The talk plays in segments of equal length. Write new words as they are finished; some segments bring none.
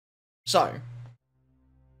So,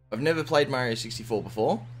 I've never played Mario 64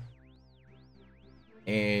 before.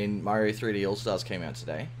 And Mario 3D All-Stars came out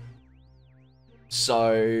today.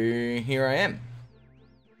 So, here I am.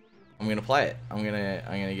 I'm gonna play it. I'm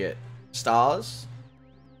gonna get stars,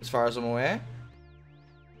 as far as I'm aware.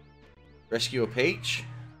 Rescue a Peach.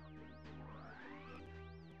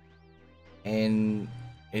 And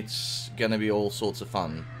it's gonna be all sorts of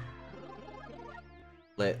fun.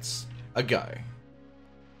 Let's go.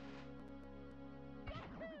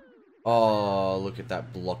 Oh, look at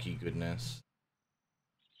that blocky goodness.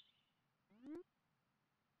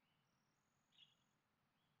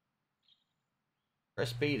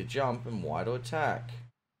 Press B to jump and Y to attack.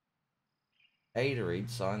 A to read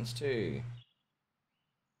signs too.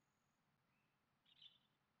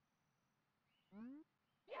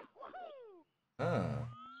 Huh.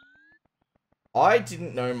 I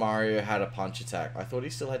didn't know Mario had a punch attack. I thought he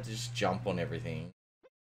still had to just jump on everything.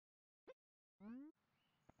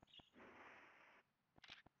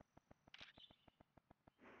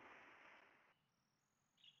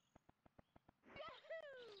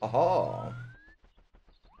 Aha.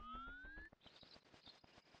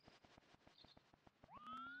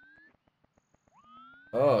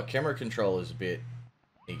 Oh, camera control is a bit...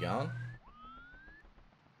 You going?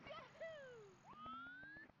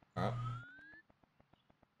 Alright.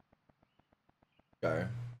 Go.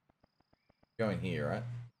 Go in here, right?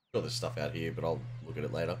 Sure, there's stuff out here, but I'll look at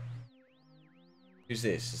it later. Who's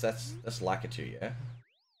this? That's Lakitu, yeah?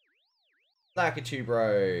 Lakitu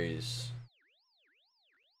bros.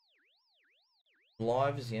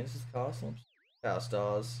 Live as he enters the castle. Power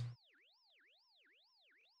stars.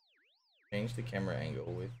 Change the camera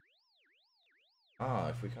angle with... Ah,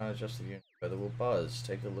 if we can't adjust the view further, we'll buzz.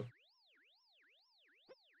 Take a look.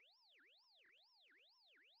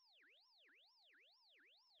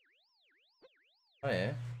 Oh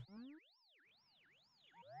yeah.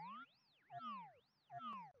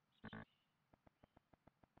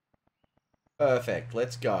 Perfect,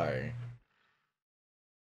 let's go.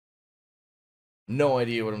 No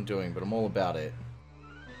idea what I'm doing, but I'm all about it.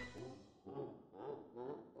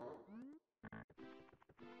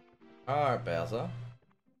 Alright, Bowser.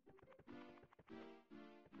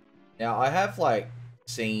 Now, I have, like,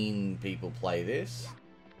 seen people play this.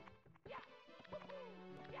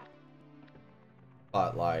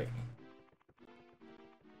 But, like,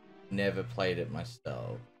 never played it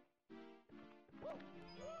myself.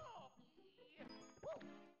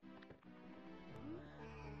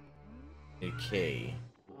 Need a key.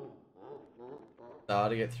 Star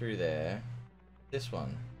to get through there. This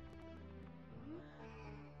one.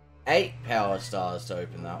 8 power stars to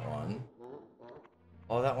open that one.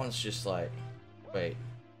 Oh, that one's just like... Wait.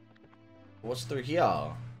 What's through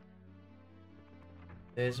here?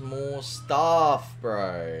 There's more stuff,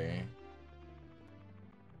 bro.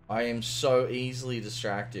 I am so easily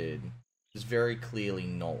distracted. It's very clearly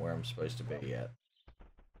not where I'm supposed to be yet.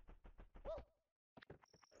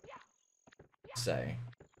 Say.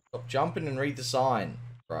 Stop jumping and read the sign,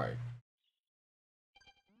 bro.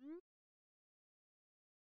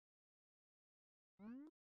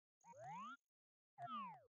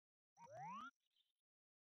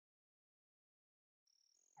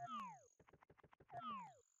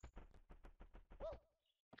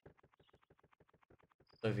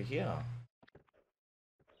 Over here.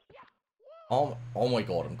 Oh my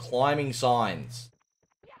god, I'm climbing signs.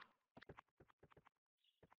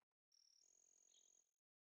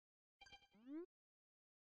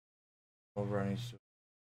 I'll run into...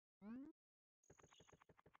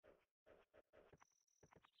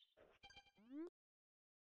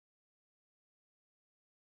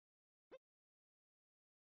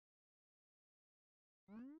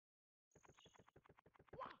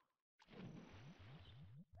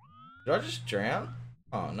 Did I just drown?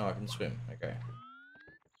 Oh, no, I can swim. Okay.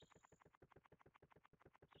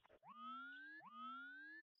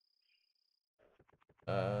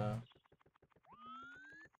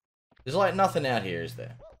 There's like nothing out here, is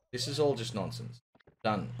there? This is all just nonsense.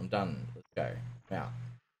 Done. I'm done. Let's go. Now.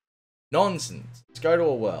 Nonsense. Let's go to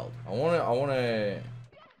a world. I wanna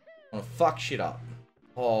fuck shit up.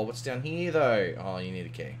 Oh, what's down here though? Oh, you need a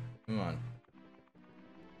key. Come on.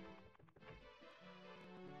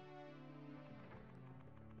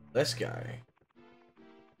 Let's go.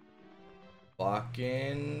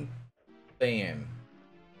 Fucking bam.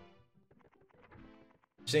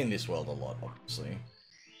 I've seen this world a lot, obviously.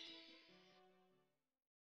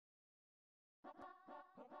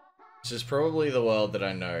 This is probably the world that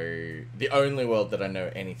I know, the only world that I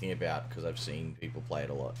know anything about because I've seen people play it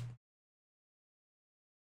a lot.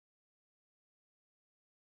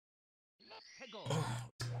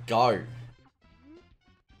 Let's go.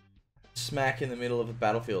 Smack in the middle of a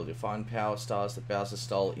battlefield. You'll find power stars that Bowser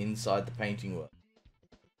stole inside the painting world.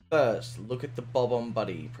 First, look at the Bob-omb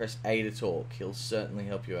buddy. Press A to talk. He'll certainly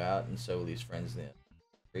help you out, and so will his friends there.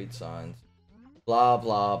 Read signs. Blah,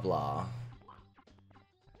 blah, blah.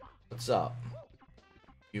 What's up?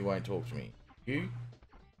 You won't talk to me. You?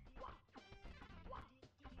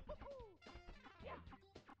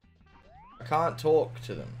 I can't talk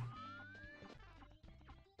to them.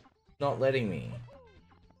 Not letting me.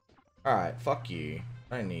 Alright, fuck you.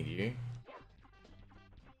 I don't need you.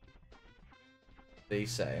 They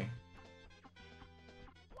say.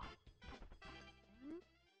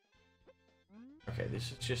 Okay,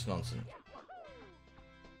 this is just nonsense.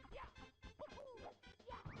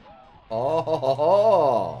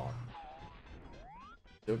 Oh!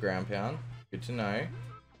 Still ground pound. Good to know.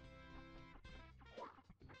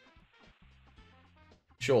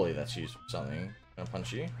 Surely that's used for something. Can I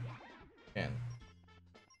punch you? Can.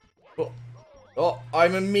 Oh, oh,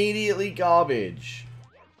 I'm immediately garbage.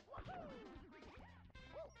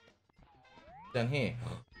 Down here.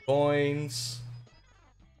 Coins.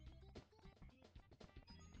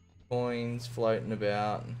 Coins floating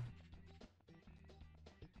about.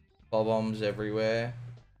 Bob-ombs everywhere.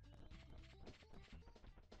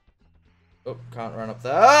 Oh, can't run up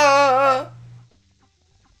there. Ah!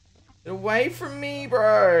 Get away from me,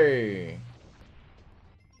 bro!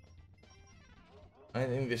 I don't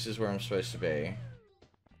think this is where I'm supposed to be. I'm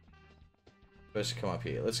supposed to come up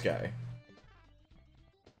here. Let's go.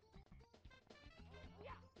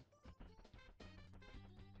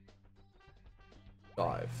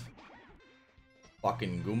 Dive.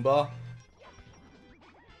 Fucking Goomba.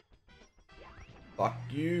 Fuck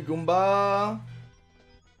you, Goomba.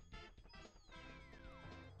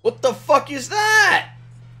 What the fuck is that?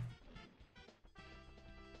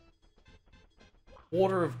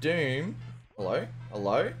 Water of Doom. Hello?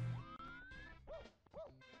 Hello?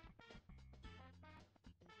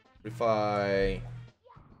 If I...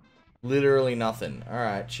 Literally nothing.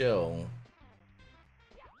 Alright, chill.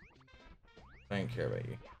 I don't care about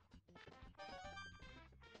you.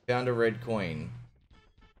 Found a red coin.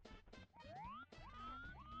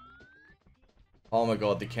 Oh my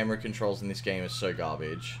god, the camera controls in this game are so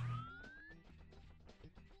garbage.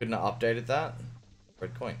 Couldn't have updated that?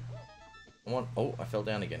 Red coin. Come on. Oh, I fell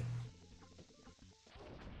down again.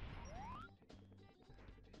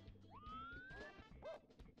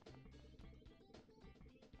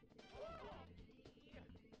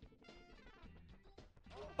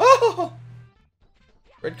 Oh!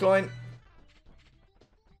 Red coin.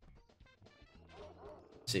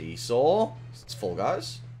 Seesaw. It's Fall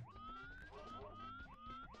Guys.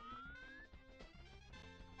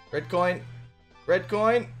 Red coin. Red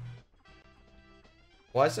coin.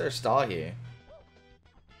 Why is there a star here?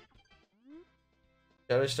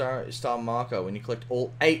 Shadow star marker. When you collect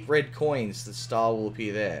all 8 red coins, the star will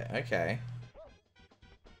appear there. Okay.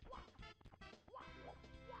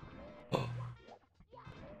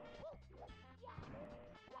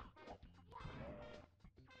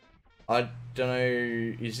 I don't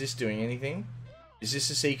know. Is this doing anything? Is this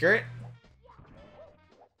a secret?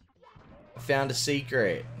 I found a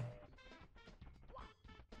secret.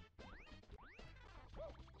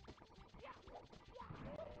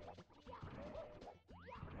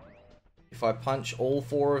 If I punch all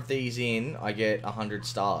 4 of these in, I get 100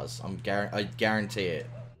 stars. I guarantee it.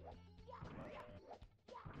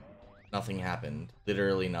 Nothing happened.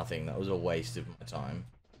 Literally nothing. That was a waste of my time.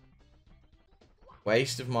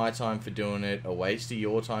 Waste of my time for doing it. A waste of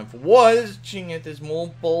your time for watching it. There's more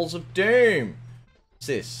balls of doom. What's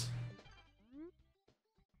this?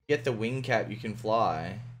 Get the wing cap, you can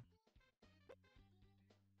fly.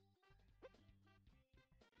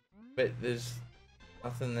 But there's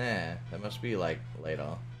nothing there. That must be like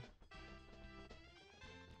later.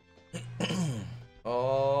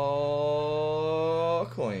 Oh,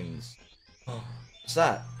 coins. What's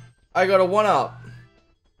that? I got a 1-up.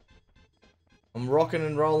 I'm rocking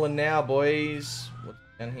and rolling now, boys. What's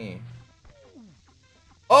down here?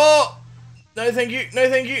 Oh! No thank you, no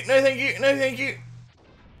thank you, no thank you, no thank you.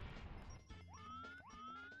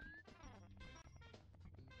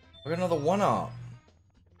 I got another 1-up.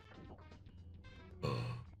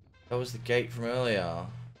 That was the gate from earlier.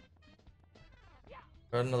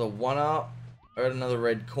 Got another 1-up. I got another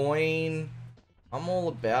red coin. I'm all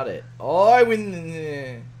about it. Oh, I win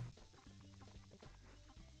there.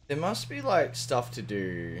 There must be like stuff to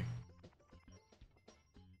do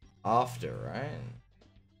after, right?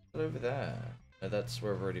 What's over there? No, that's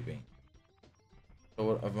where I've already been. So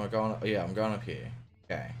what am I going? Oh, yeah, I'm going up here.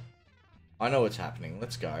 Okay. I know what's happening.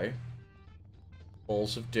 Let's go.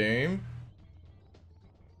 Balls of Doom.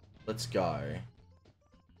 Let's go.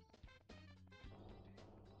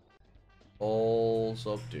 Balls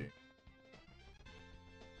of Doom.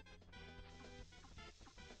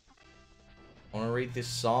 I want to read this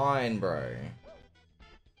sign, bro.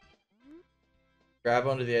 Grab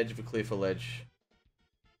onto the edge of a cliff or ledge.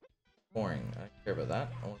 Boring. I don't care about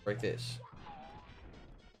that. I want to break this.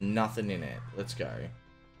 Nothing in it. Let's go.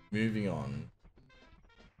 Moving on.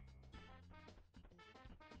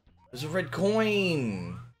 There's a red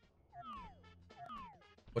coin!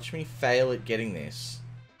 Watch me fail at getting this.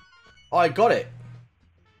 Oh, I got it!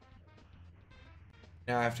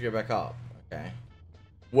 Now I have to go back up. Okay.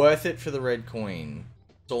 Worth it for the red coin.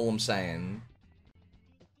 That's all I'm saying.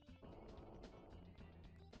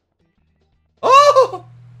 Oh!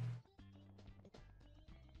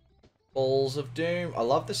 Balls of Doom. I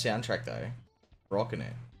love the soundtrack though. Rocking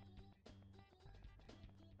it.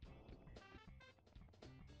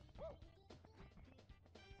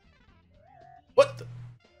 What the?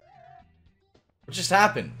 What just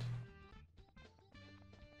happened?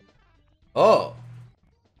 Oh.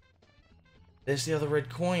 There's the other red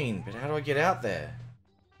coin, but how do I get out there?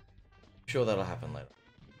 I'm sure that'll happen later.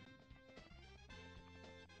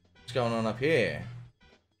 What's going on up here?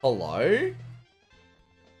 Hello?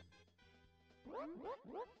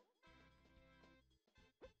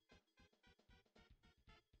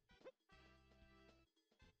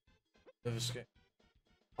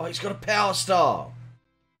 Oh, he's got a power star!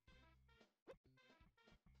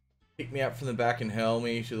 Pick me up from the back and hurl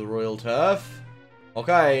me to the royal turf.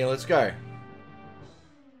 Okay, let's go.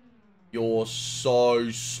 You're so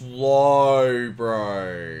slow,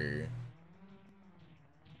 bro.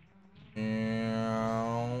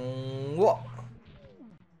 What?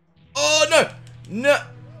 Oh, no! No!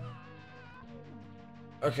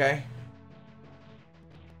 Okay.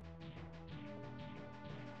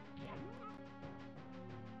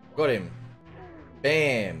 Got him.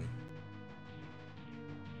 Bam.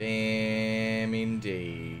 Bam,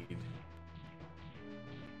 indeed.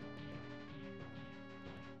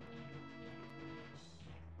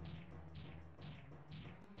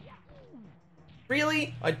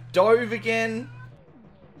 Really? I dove again?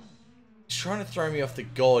 He's trying to throw me off the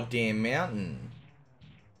goddamn mountain.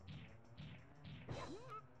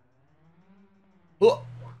 Oh.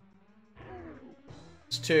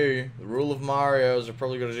 It's 2. The rule of Mario is I've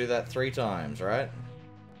probably got to do that 3 times, right?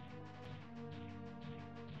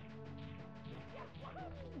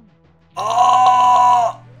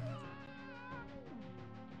 Oh!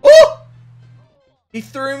 Oh! He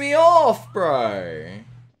threw me off, bro.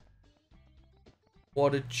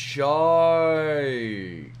 What a joke.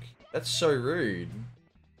 That's so rude.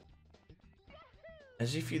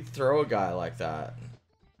 As if you'd throw a guy like that.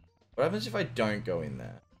 What happens if I don't go in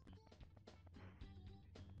there?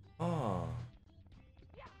 Oh.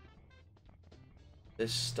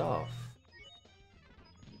 There's stuff.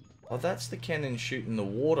 Oh, that's the cannon shooting the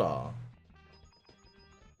water.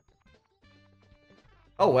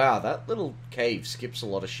 Oh wow, that little cave skips a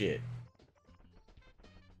lot of shit.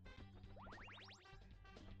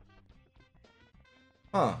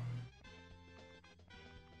 Huh.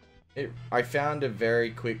 I found a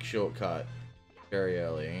very quick shortcut very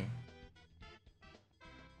early.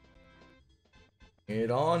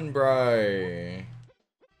 Get on, bro.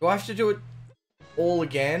 Do I have to do it all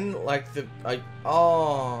again? Like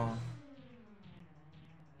oh.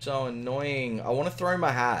 So annoying. I want to throw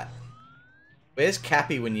my hat. Where's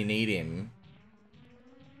Cappy when you need him?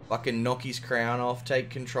 Fucking knock his crown off, take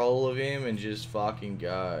control of him, and just fucking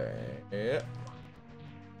go. Yeah.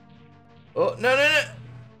 Oh, no, no, no!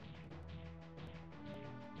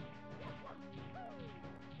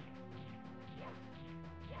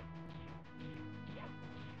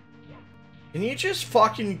 Can you just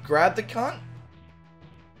fucking grab the cunt?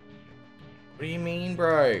 What do you mean,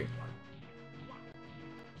 bro?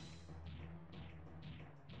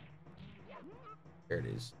 There it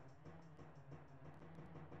is.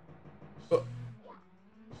 Oh.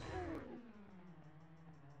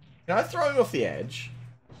 Can I throw him off the edge?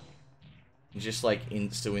 And just like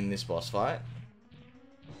insta-win this boss fight?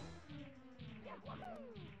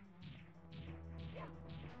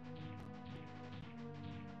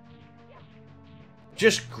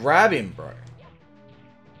 Just grab him, bro.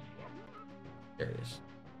 There it is.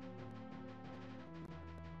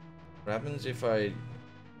 What happens if I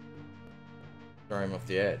throw him off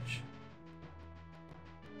the edge?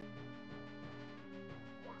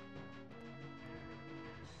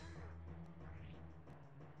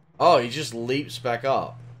 Oh, he just leaps back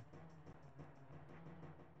up.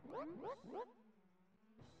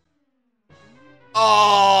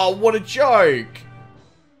 Oh, what a joke!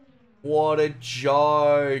 What a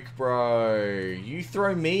joke, bro. You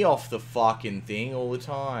throw me off the fucking thing all the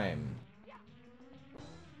time.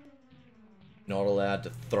 Not allowed to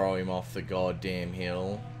throw him off the goddamn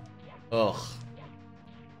hill. Ugh.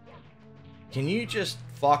 Can you just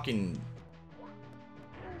fucking...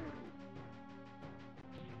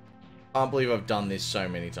 Can't believe I've done this so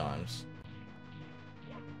many times.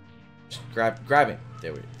 Just grab him.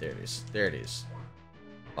 There it is. There it is.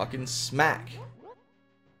 Fucking smack.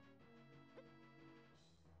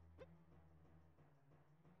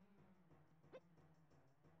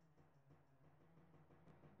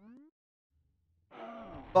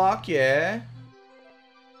 Fuck yeah.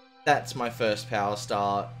 That's my first power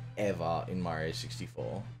star ever in Mario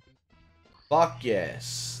 64. Fuck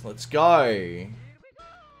yes. Let's go.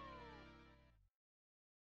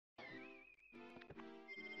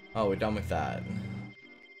 Oh, we're done with that.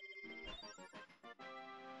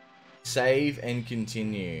 Save and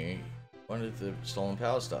continue. One of the stolen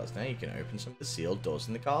power stars. Now you can open some of the sealed doors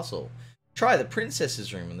in the castle. Try the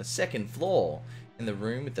princess's room on the second floor. In the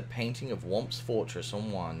room with the painting of Womp's fortress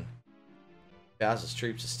on one. Bowser's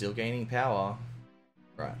troops are still gaining power.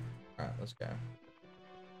 Right. Alright, let's go.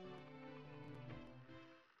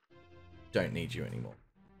 Don't need you anymore.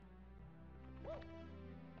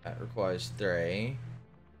 That requires 3.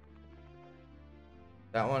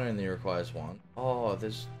 That one only requires 1. Oh,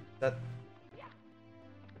 there's... Is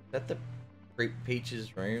that the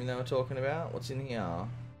Peach's room they were talking about? What's in here?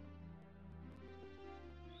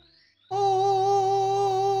 Oh!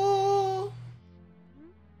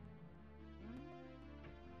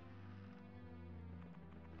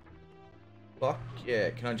 Fuck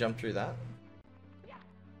yeah. Can I jump through that?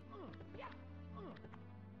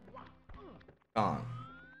 Can't.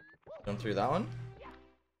 Jump through that one?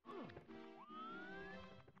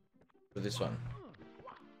 Or this one?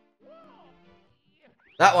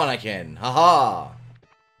 That one I can. Haha.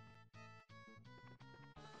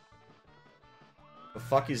 The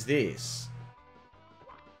fuck is this?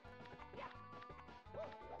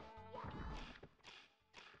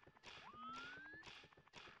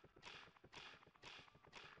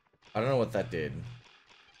 I don't know what that did.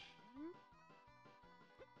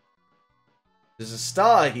 There's a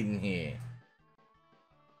star hidden here.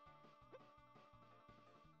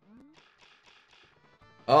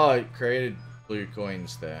 Oh, it created blue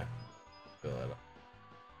coins there.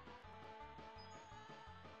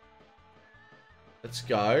 Let's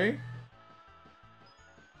go.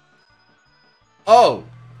 Oh!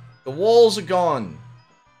 The walls are gone.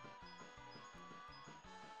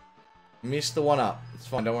 Missed the one up. It's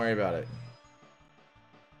fine, don't worry about it.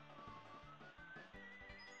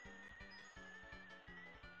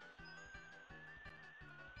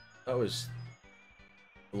 That was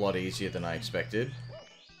a lot easier than I expected.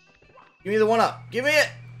 Give me the one up. Give me it.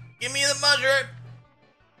 Give me the mushroom.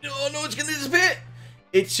 Oh no, it's gonna disappear.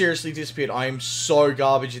 It seriously disappeared. I am so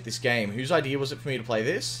garbage at this game. Whose idea was it for me to play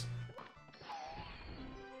this?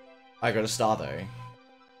 I got a star though.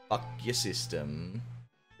 Fuck your system.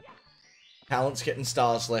 Talent's getting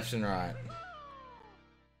stars left and right.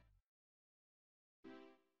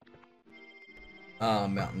 Ah,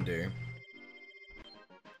 Mountain Dew.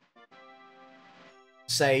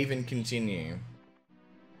 Save and continue.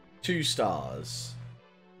 2 stars.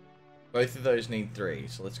 Both of those need 3,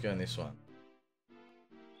 so let's go in this one.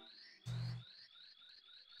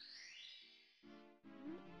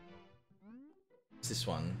 What's this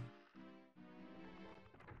one?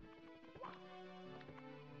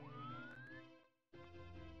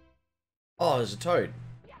 Oh, there's a Toad.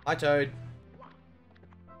 Hi, Toad.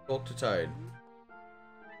 Talk to Toad.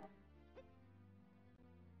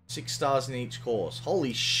 6 stars in each course.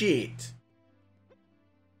 Holy shit!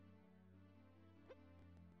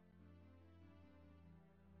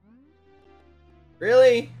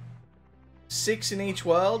 Really? 6 in each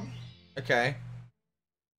world? Okay.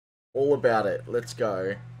 All about it. Let's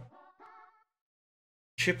go.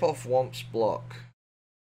 Chip off Womp's block.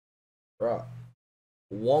 Right.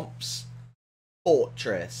 Womp's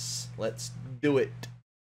fortress. Let's do it.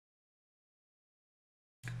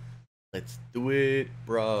 Let's do it,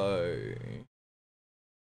 bro.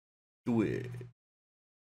 Do it.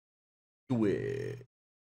 Do it.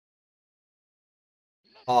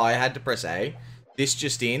 Oh, I had to press A. This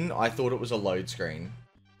just in, I thought it was a load screen.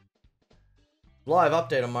 Live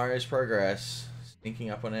update on Mario's progress. Sneaking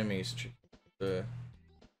up on enemies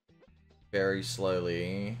very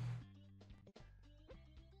slowly.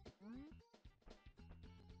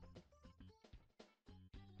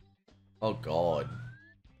 Oh god.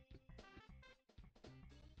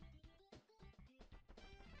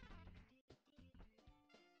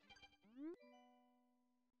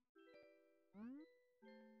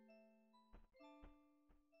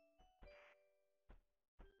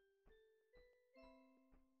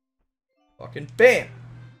 Fucking bam!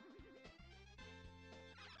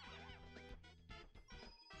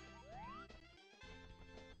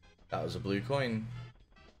 That was a blue coin.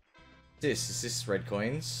 Is this red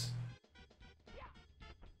coins?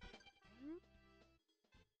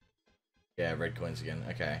 Yeah, red coins again.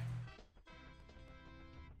 Okay.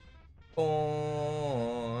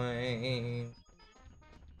 Coin.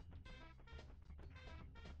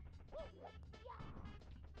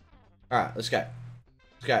 Alright, let's go.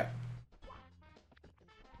 Let's go.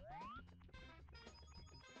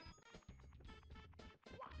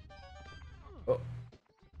 Oh.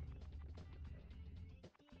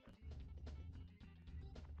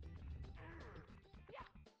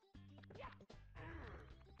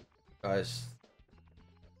 Guys.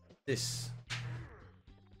 This.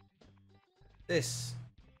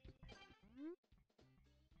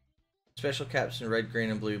 Special caps in red, green,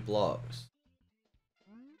 and blue blocks.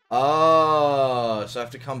 Oh, so I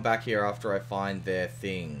have to come back here after I find their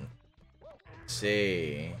thing. Let's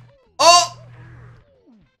see. Oh!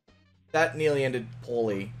 That nearly ended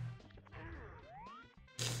poorly.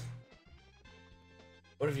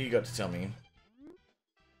 What have you got to tell me?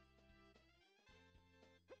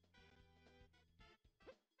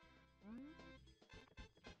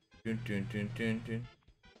 Dun, dun, dun, dun, dun.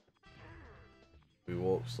 We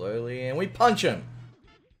walk slowly and we punch him.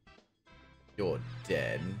 You're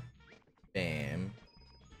dead. Bam.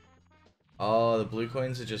 Oh, the blue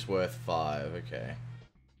coins are just worth 5. Okay.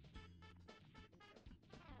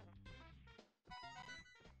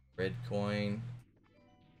 Red coin.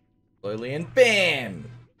 Slowly and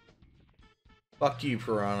BAM! Fuck you,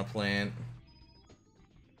 piranha plant.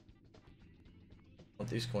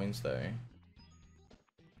 Want these coins though.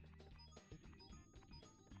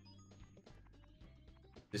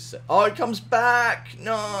 This. Oh, it comes back!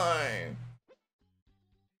 No!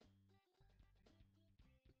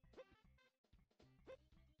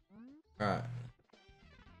 Alright.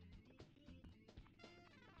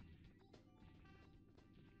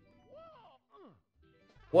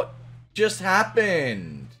 What just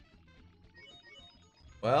happened?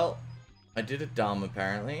 Well, I did it dumb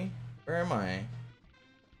apparently. Where am I?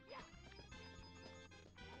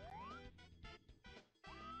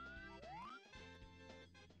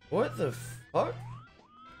 What the fuck?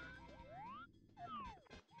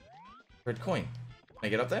 Red coin. Can I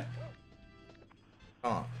get up there?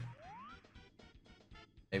 Oh.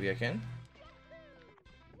 Maybe I can?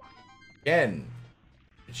 Again.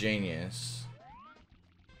 Genius.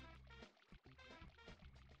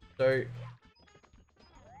 So.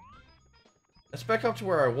 Let's back up to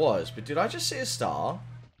where I was, but did I just see a star?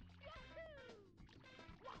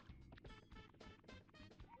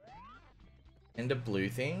 And a blue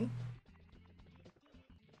thing?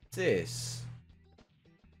 What's this?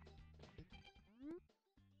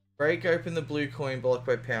 Break open the blue coin block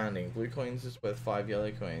by pounding. Blue coins is worth 5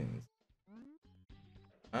 yellow coins.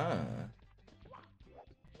 Ah.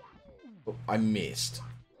 Oh, I missed.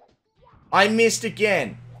 I missed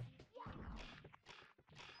again!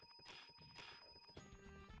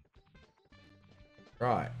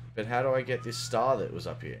 Right, but how do I get this star that was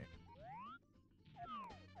up here?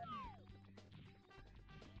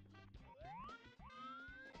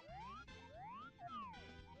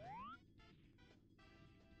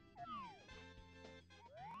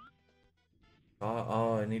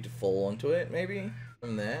 Oh, I need to fall onto it, maybe?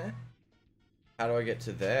 From there? How do I get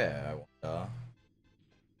to there, I wonder?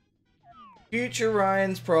 Future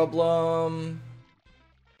Ryan's problem!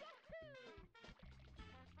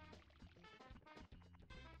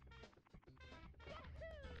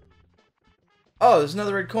 Oh, there's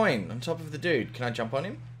another red coin on top of the dude. Can I jump on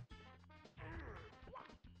him?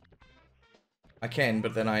 I can,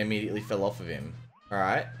 but then I immediately fell off of him.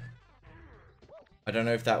 Alright. I don't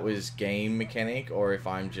know if that was game mechanic or if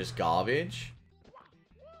I'm just garbage.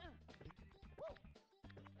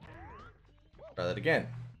 Try that again.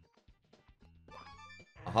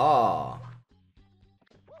 Aha.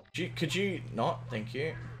 Could you not? Thank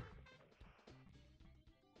you.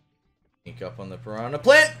 Sneak up on the piranha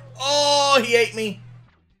plant. Oh, he ate me.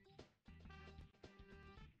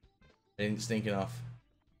 I didn't sneak enough.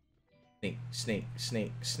 Sneak, sneak,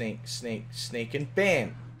 sneak, sneak, sneak, sneak, and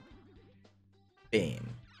bam.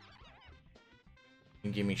 Bam.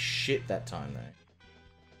 Didn't give me shit that time though.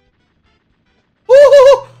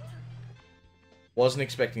 Woo! Wasn't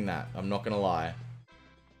expecting that. I'm not gonna lie.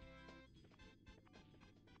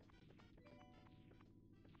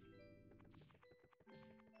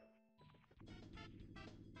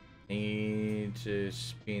 Need to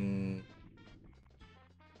spin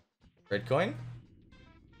red coin.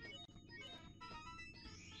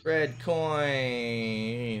 Red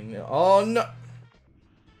coin. Oh no.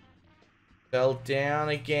 Fell down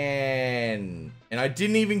again. And I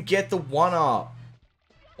didn't even get the 1-up.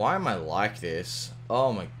 Why am I like this?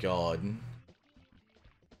 Oh my god.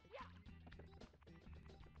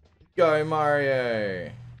 Go,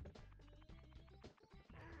 Mario.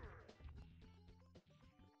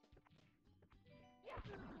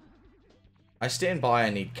 I stand by, I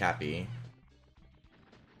need Cappy.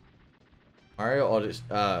 Mario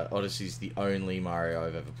Odyssey is the only Mario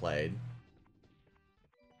I've ever played.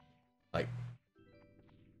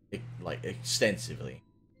 Like extensively.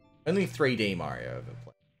 Only 3D Mario I've ever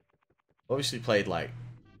played. Obviously played like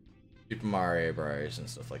Super Mario Bros. And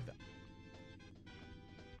stuff like that.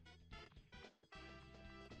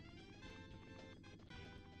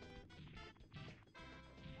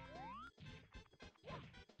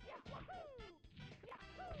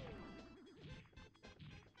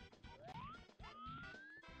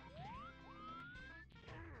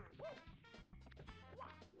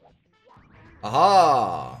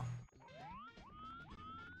 Aha!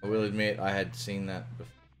 I will admit I had seen that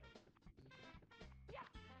before.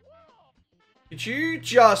 Did you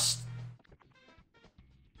just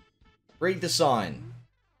read the sign?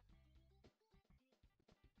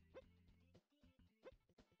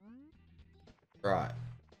 Right.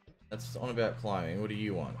 That's on about climbing. What do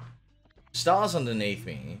you want? Stars underneath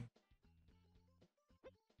me.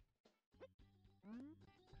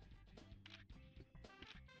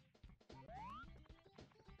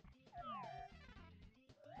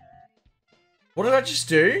 What did I just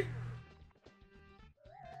do?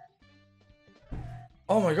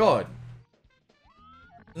 Oh my god.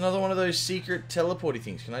 Another one of those secret teleporty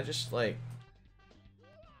things. Can I just, like...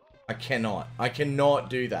 I cannot. I cannot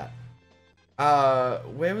do that.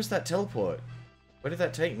 Where was that teleport? Where did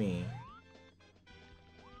that take me?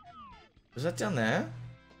 Was that down there?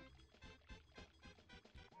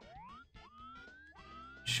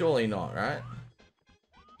 Surely not, right?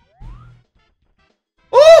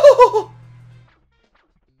 Oh!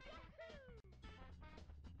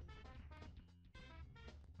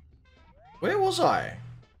 Where was I?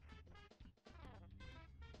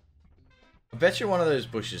 I bet you one of those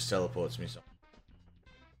bushes teleports me somewhere.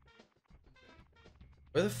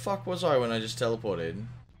 Where the fuck was I when I just teleported?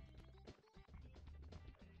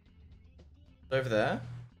 Over there?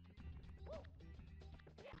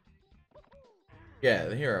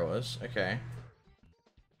 Yeah, here I was. Okay.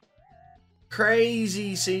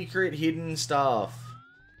 Crazy secret hidden stuff.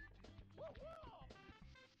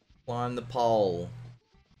 Climb the pole.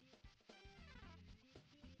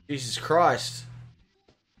 Jesus Christ.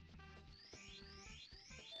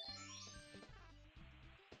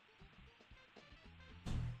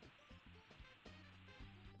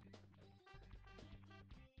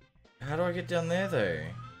 How do I get down there, though?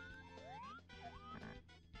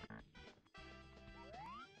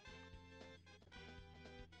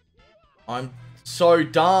 I'm so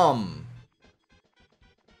dumb.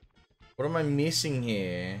 What am I missing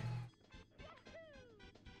here?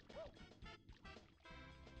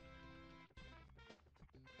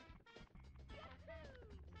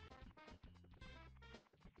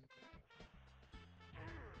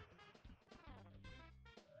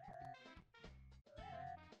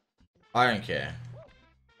 I don't care.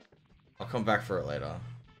 I'll come back for it later.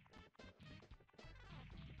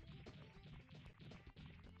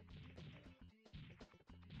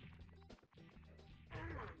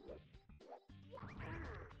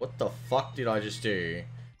 What the fuck did I just do?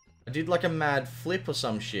 I did like a mad flip or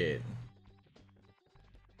some shit.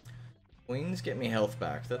 Queens get me health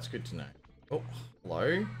back. That's good to know. Oh,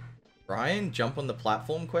 hello? Brian, jump on the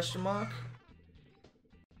platform, question mark?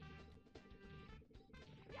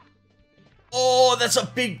 Oh, that's a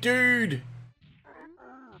big dude!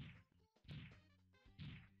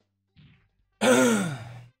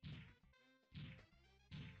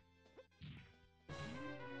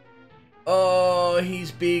 Oh,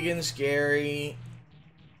 he's big and scary.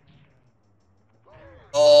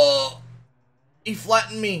 Oh, he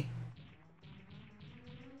flattened me.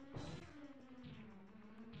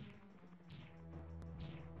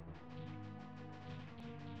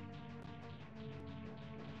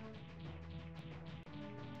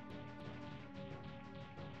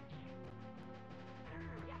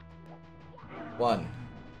 One.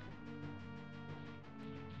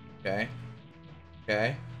 Okay.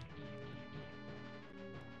 Okay.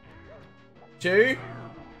 Two.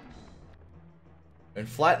 Don't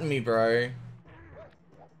flatten me, bro.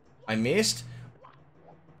 I missed.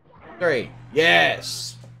 Three.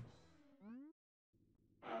 Yes.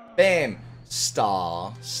 Bam.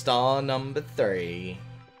 Star. Star number 3.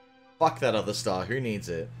 Fuck that other star. Who needs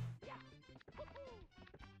it?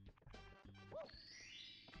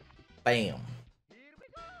 Bam.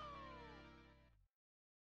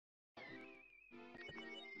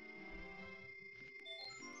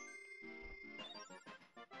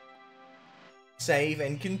 Save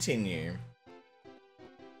and continue.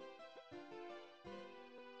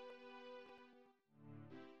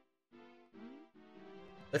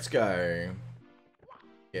 Let's go.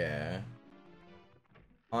 Yeah.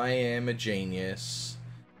 I am a genius.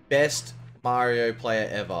 Best Mario player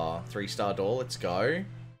ever. 3-star door. Let's go.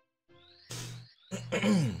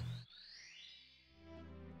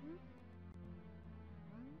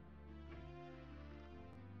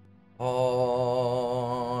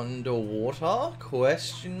 Underwater?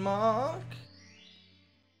 Question mark?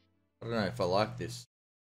 I don't know if I like this.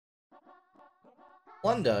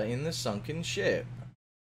 Plunder in the sunken ship.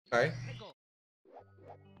 Okay.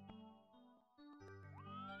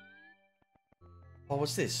 Oh,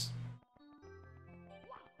 what's this?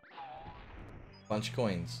 Bunch of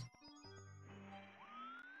coins.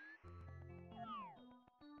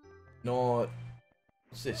 Not...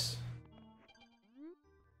 What's this?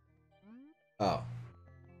 Oh.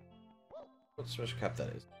 What special cap that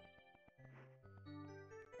is?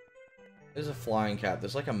 There's a flying cap.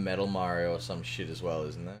 There's like a Metal Mario or some shit as well,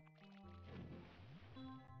 isn't there?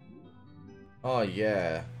 Oh,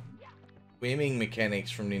 yeah. Swimming mechanics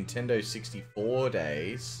from Nintendo 64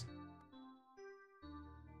 days.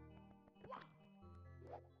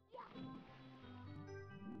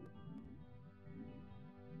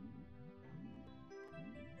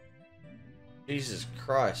 Jesus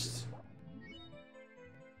Christ.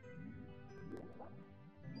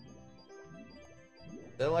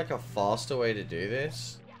 Is there like a faster way to do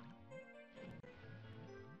this?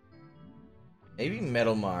 Maybe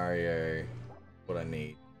Metal Mario. What I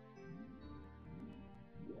need.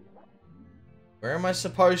 Where am I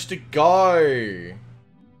supposed to go?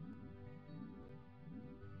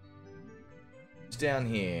 It's down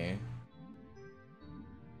here.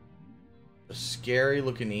 A scary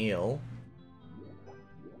looking eel.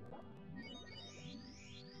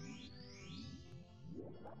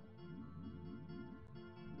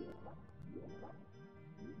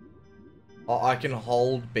 Oh, I can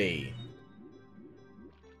hold B.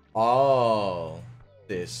 Oh.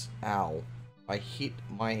 This. Ow. I hit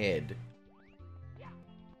my head.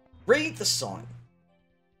 Read the sign.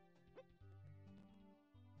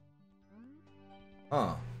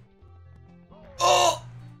 Huh. Oh!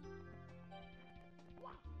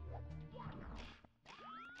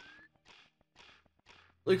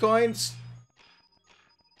 Blue coins.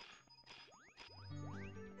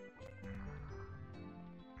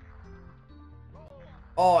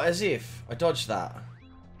 Oh, as if. I dodged that.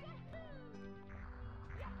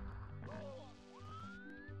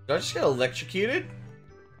 Did I just get electrocuted?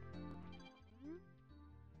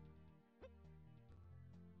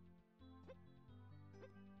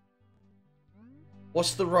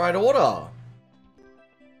 What's the right order?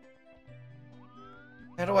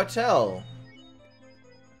 How do I tell?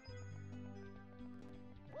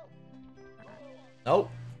 Nope.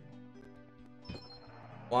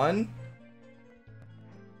 1.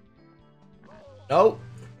 Nope.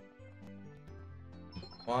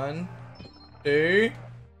 1, 2,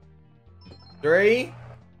 3.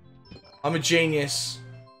 I'm a genius.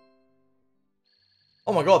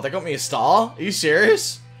 Oh my god, they got me a star? Are you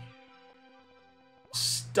serious?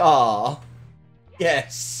 Star.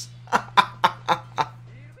 Yes.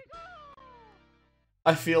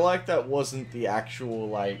 I feel like that wasn't the actual,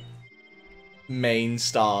 like, main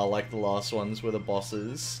star like the last ones were the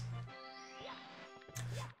bosses.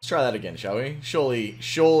 Let's try that again, shall we?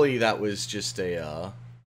 Surely that was just a,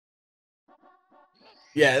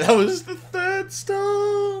 Yeah, that was the 3rd star!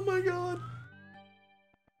 Oh my god.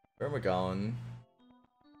 Where am I going?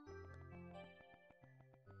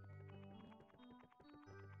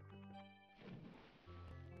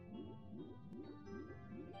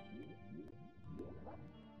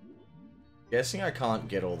 Guessing I can't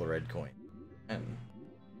get all the red coins. And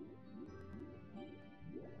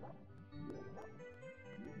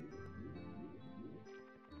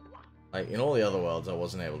like, in all the other worlds, I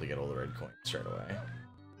wasn't able to get all the red coins straight away.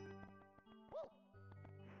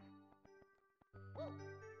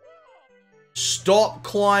 Stop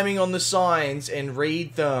climbing on the signs and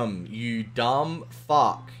read them, you dumb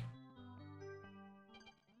fuck.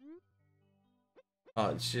 Oh,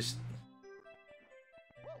 it's just...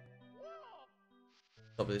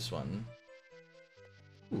 Top of this one.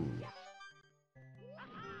 Ooh.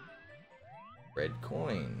 Red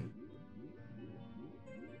coin.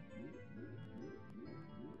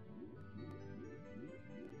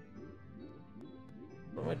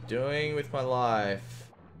 doing with my life?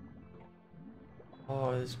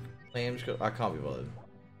 Oh, this clams got... I can't be bothered.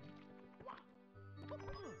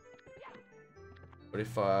 What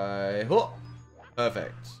if I... Oh!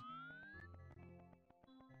 Perfect.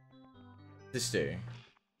 This do?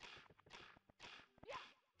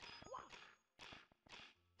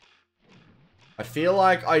 I feel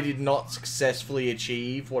like I did not successfully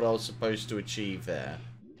achieve what I was supposed to achieve there.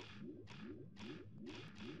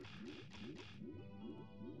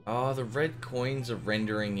 Oh, the red coins are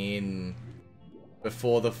rendering in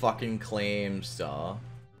before the fucking clams are.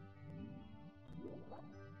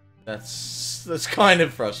 That's kind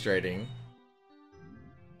of frustrating.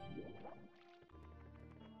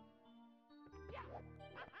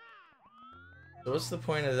 So what's the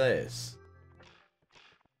point of this?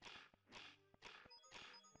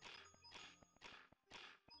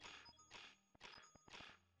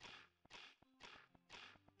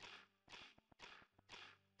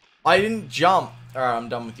 I didn't jump. Alright, I'm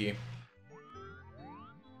done with you.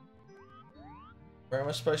 Where am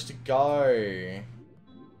I supposed to go?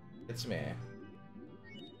 Get some air.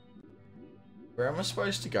 Where am I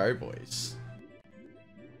supposed to go, boys?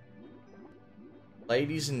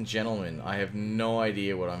 Ladies and gentlemen, I have no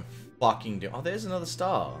idea what I'm fucking doing. Oh, there's another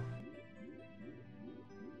star.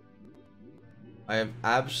 I have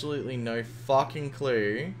absolutely no fucking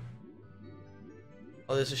clue.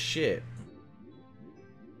 Oh, there's a ship.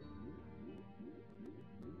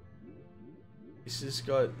 This has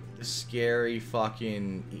got the scary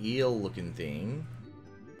fucking eel looking thing.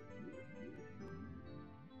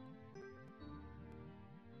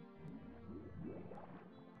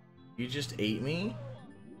 You just eat me?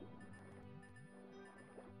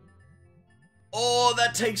 Oh,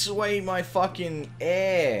 that takes away my fucking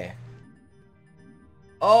air.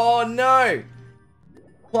 Oh no!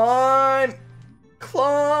 Climb!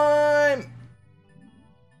 Climb!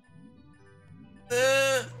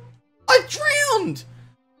 I drowned!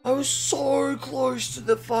 I was so close to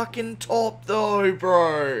the fucking top though,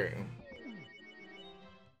 bro.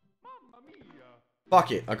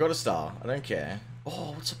 Fuck it, I got a star. I don't care.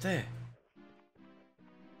 Oh, what's up there?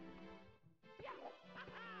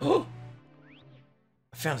 Oh!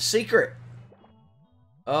 I found a secret!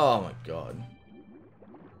 Oh my god.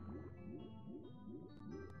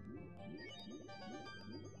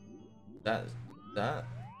 That?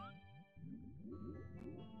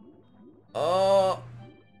 Oh!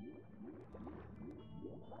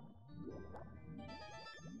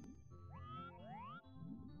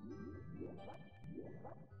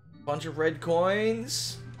 Bunch of red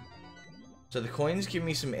coins. So the coins give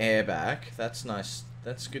me some air back. That's nice.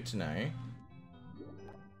 That's good to know.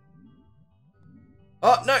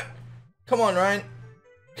 Oh, no! Come on, Ryan.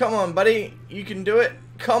 Come on, buddy. You can do it.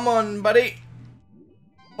 Come on, buddy.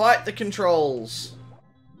 Fight the controls.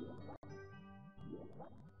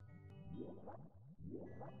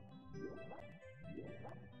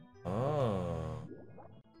 Oh.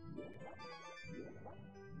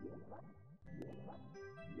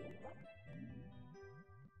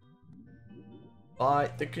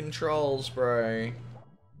 Fight the controls, bro.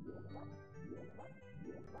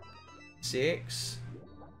 6,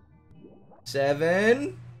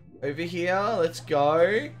 7. Over here. Let's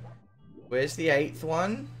go. Where's the 8th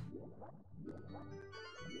one?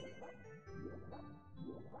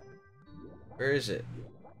 Where is it?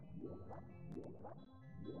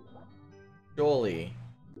 Surely.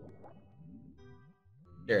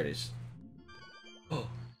 There it is. Oh,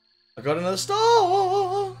 I got another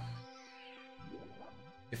star!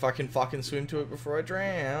 If I can fucking swim to it before I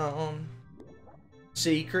drown.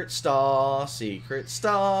 Secret star, secret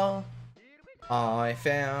star. I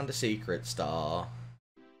found a secret star.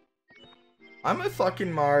 I'm a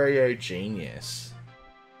fucking Mario genius.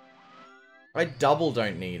 I double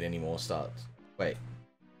don't need any more stars. Wait.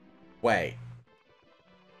 Wait.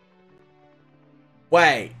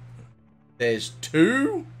 Wait. There's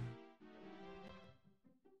 2?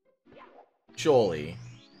 Surely.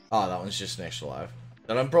 Oh, that one's just an extra life.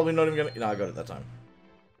 That I'm probably not even gonna... No, I got it that time.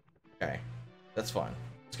 Okay. That's fine.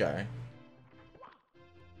 Let's go.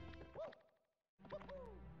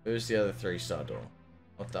 Where's the other 3-star door?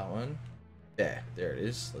 Not that one. There it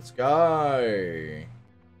is. Let's go.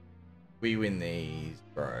 We win these,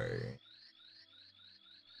 bro.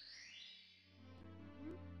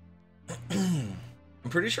 I'm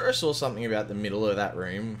pretty sure I saw something about the middle of that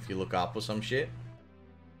room. If you look up or some shit,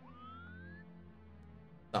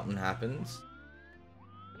 something happens.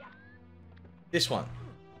 This one.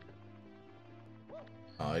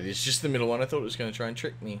 Oh, it is just the middle one. I thought it was going to try and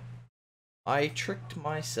trick me. I tricked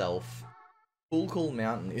myself. Cool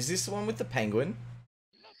Mountain. Is this the one with the penguin?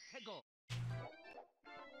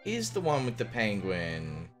 is the one with the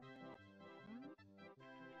penguin.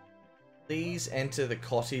 Please enter the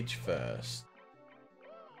cottage first.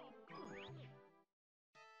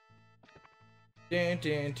 Dun,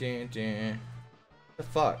 dun, dun, dun. What the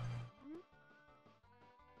fuck?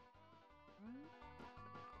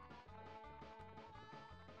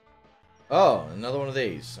 Oh, another one of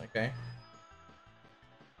these. Okay.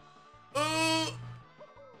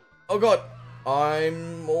 Oh god.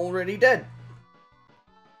 I'm already dead.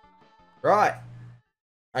 Right.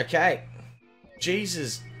 Okay.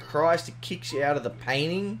 Jesus Christ, it kicks you out of the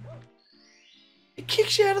painting. It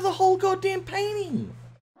kicks you out of the whole goddamn painting.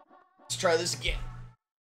 Let's try this again.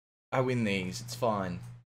 I win these. It's fine.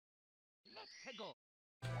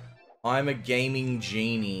 I'm a gaming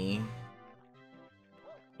genie.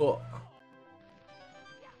 Oh.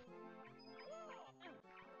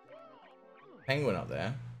 Penguin up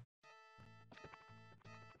there.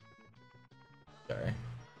 Sorry.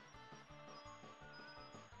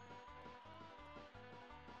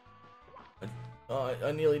 Oh,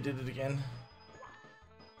 I nearly did it again.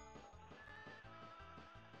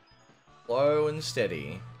 Slow and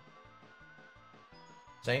steady.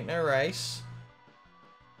 This ain't no race.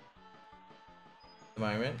 At the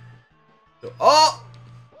moment. Oh!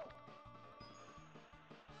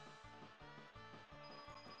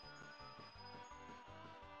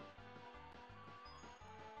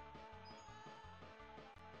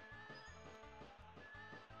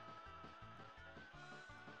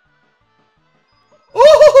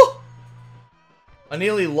 Oh! I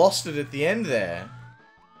nearly lost it at the end there.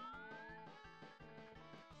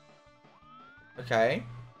 Okay.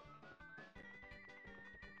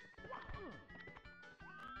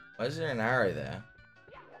 Why is there an arrow there?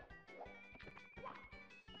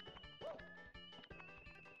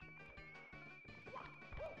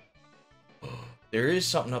 There is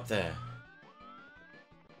something up there.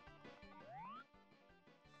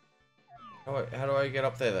 How do I get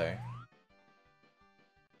up there though?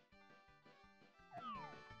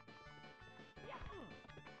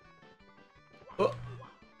 Oh.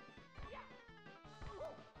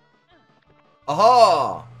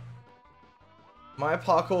 Aha! Am I a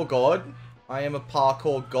parkour god? I am a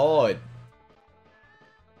parkour god.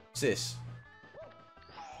 What's this?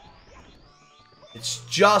 It's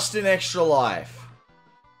just an extra life.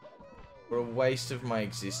 What a waste of my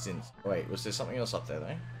existence. Wait, was there something else up there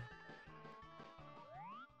though?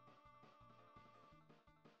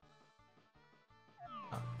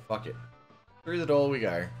 Oh, fuck it. Through the door we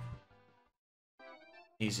go.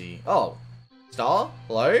 Easy. Oh. Star?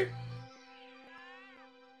 Hello?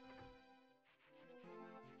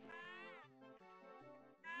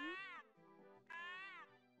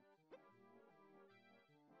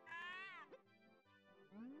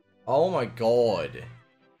 Oh my god.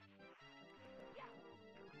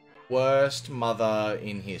 Worst mother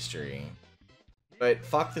in history. But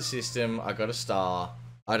fuck the system, I got a star.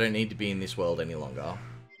 I don't need to be in this world any longer.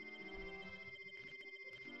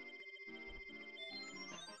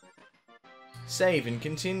 Save and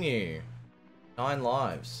continue. 9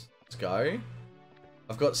 lives. Let's go.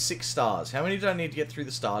 I've got 6 stars. How many do I need to get through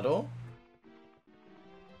the star door?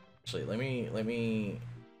 Actually, let me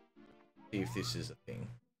see if this is a thing.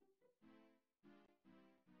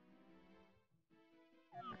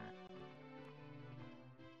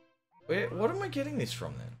 What am I getting this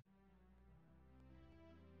from then?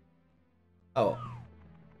 Oh.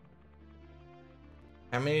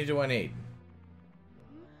 How many do I need?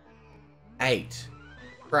 8.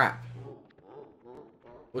 Crap.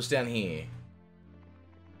 What's down here?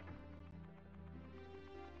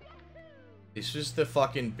 This was the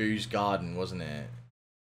fucking booze garden, wasn't it?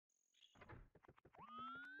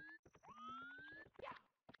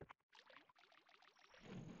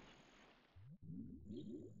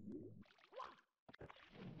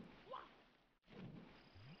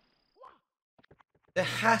 There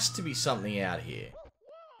has to be something out here.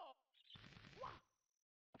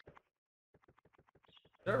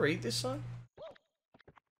 Did I read this one?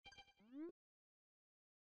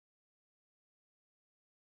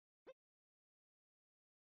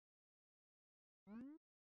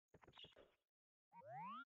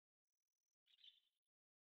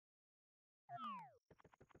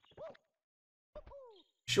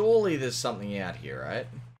 Surely there's something out here, right?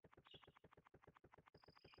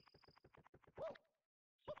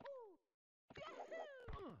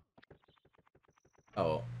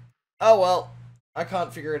 Oh. Oh well. I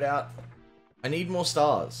can't figure it out. I need more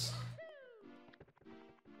stars.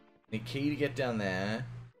 Need key to get down there.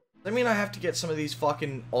 Does that mean I have to get some of these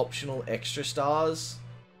fucking optional extra stars?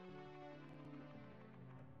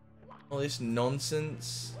 All this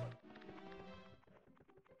nonsense.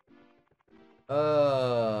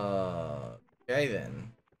 Okay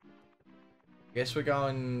then. Guess we're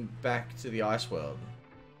going back to the ice world.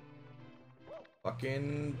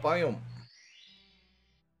 Fucking biome.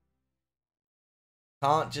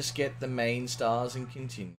 Can't just get the main stars and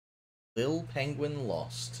continue. Lil Penguin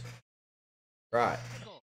lost. Right.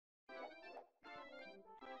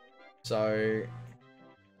 So...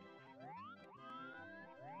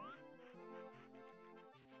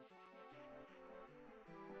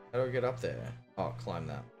 how do I get up there? Oh, climb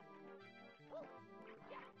that.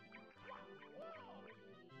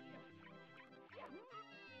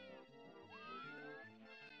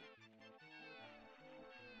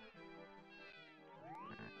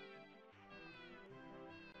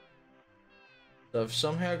 So I've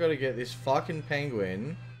somehow got to get this fucking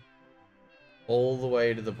penguin all the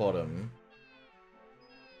way to the bottom.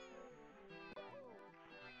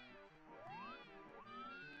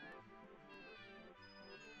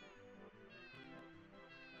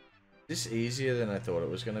 Is this easier than I thought it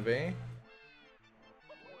was going to be? Is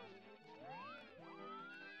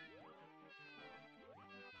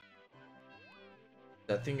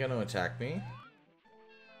that thing going to attack me?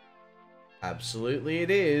 Absolutely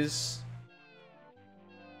it is.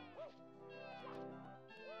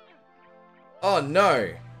 Oh no!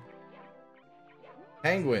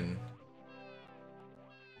 Penguin.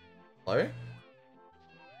 Hello?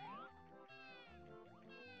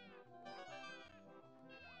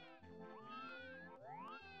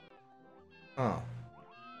 Oh.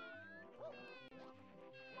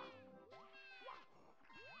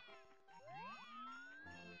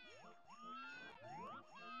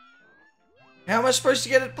 How am I supposed to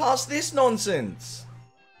get it past this nonsense?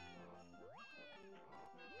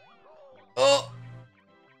 Oh!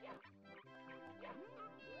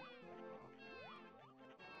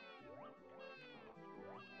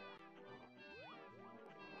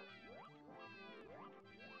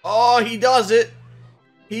 Oh, he does it!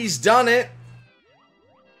 He's done it!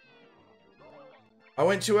 I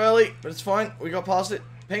went too early, but it's fine. We got past it.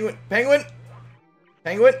 Penguin! Penguin!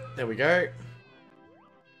 Penguin! There we go.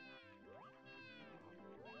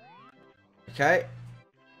 Okay.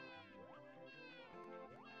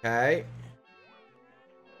 Okay.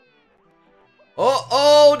 Oh,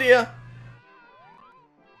 oh dear!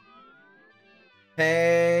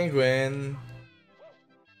 Penguin.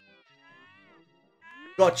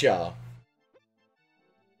 Gotcha.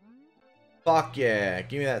 Fuck yeah.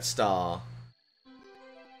 Give me that star.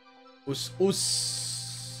 Us,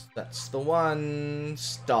 us. That's the one.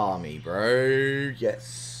 Star me, bro.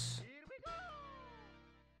 Yes.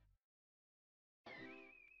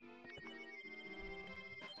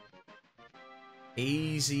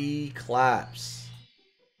 Easy claps.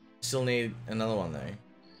 Still need another one, though.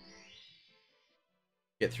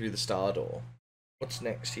 Get through the star door. What's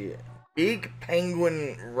next here? Big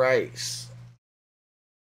Penguin Race.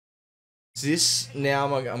 Is this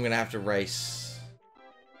now I'm gonna have to race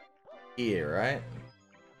here, right?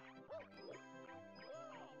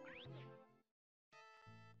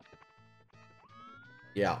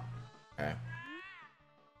 Yeah. Okay.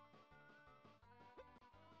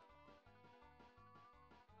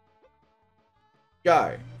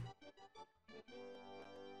 Go.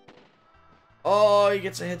 Oh, he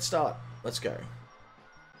gets a head start. Let's go.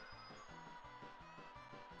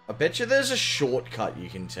 I bet you there's a shortcut you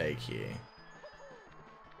can take here.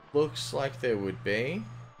 Looks like there would be.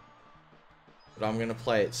 But I'm gonna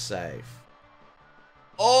play it safe.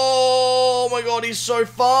 Oh my god, he's so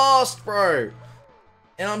fast, bro!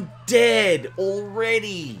 And I'm dead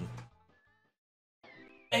already!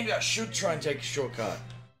 Maybe I should try and take a shortcut.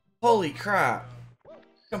 Holy crap.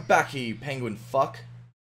 Come back here, you penguin fuck.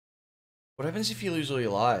 What happens if you lose all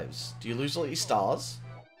your lives? Do you lose all your stars?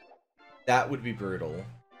 That would be brutal.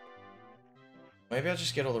 Maybe I'll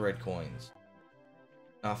just get all the red coins.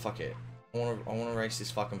 Nah, fuck it. I wanna race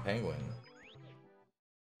this fucking penguin.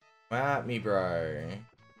 Come at me, bro.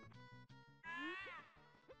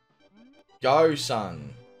 Go,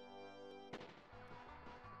 son.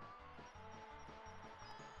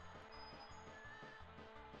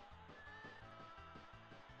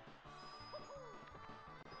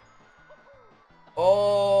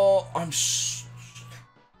 Oh,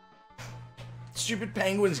 stupid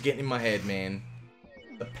penguin's getting in my head, man.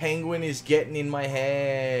 The penguin is getting in my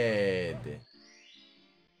head.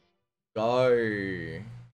 Go.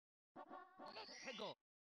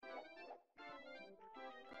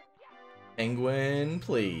 Penguin,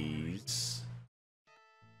 please.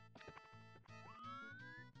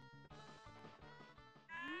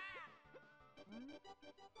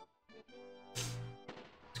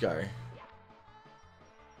 Let's go.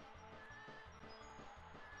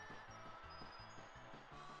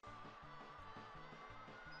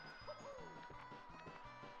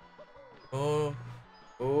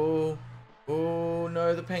 Oh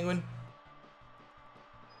no, the penguin.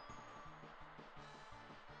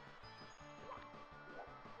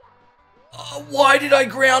 Oh, why did I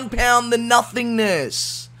ground pound the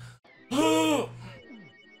nothingness? This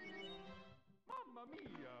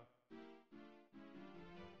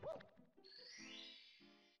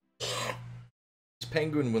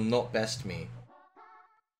penguin will not best me.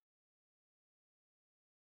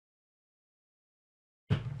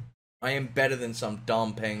 I am better than some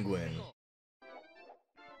dumb penguin.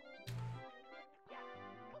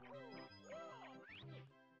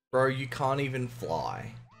 Bro, you can't even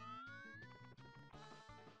fly.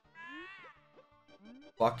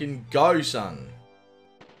 Fucking go, son.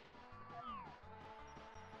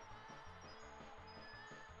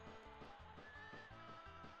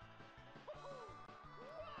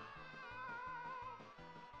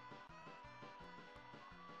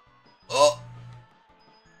 Oh!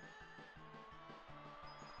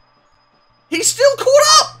 He's still caught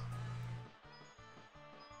up!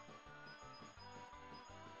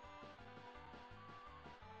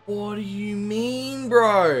 What do you mean,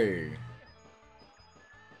 bro?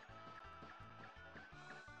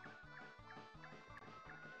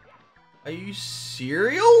 Are you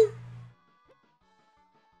serial?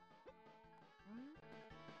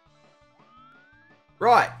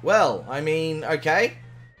 Right, well, I mean, okay.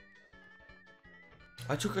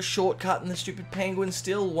 I took a shortcut and the stupid penguin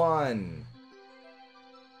still won.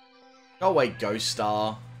 Go away, Ghost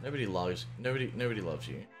Star. Nobody loves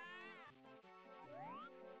you.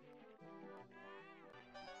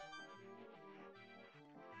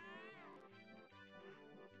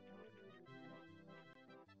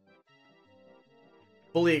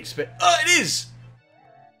 Fully expect. Oh, it is!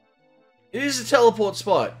 It is a teleport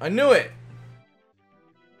spot. I knew it.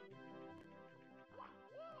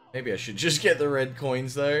 Maybe I should just get the red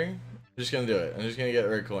coins, though. I'm just gonna do it. I'm just gonna get the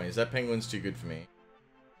red coins. That penguin's too good for me.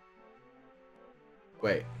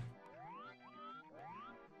 Wait.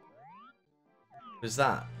 What is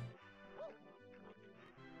that?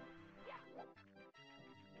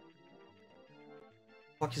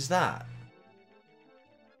 What the fuck is that?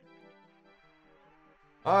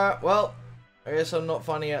 Alright, well, I guess I'm not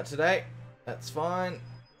finding out today. That's fine.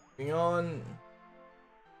 Moving on.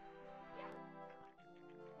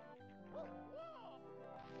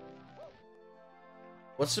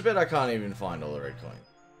 What's the bit I can't even find all the red coins?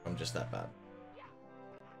 I'm just that bad.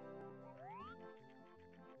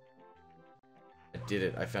 I did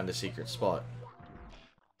it. I found a secret spot.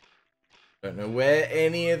 Don't know where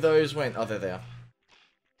any of those went. Oh, there they are.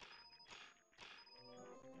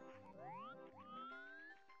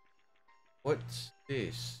 What's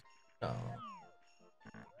this? Oh.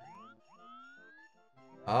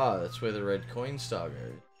 Ah, that's where the red coin star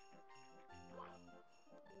goes.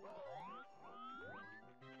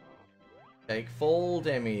 Take fall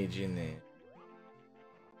damage in there.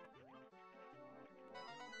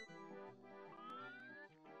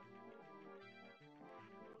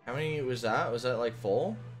 How many was that? Was that like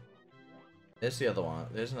 4? There's the other one.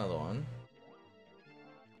 There's another one.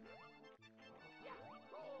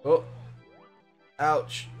 Oh.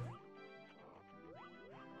 Ouch.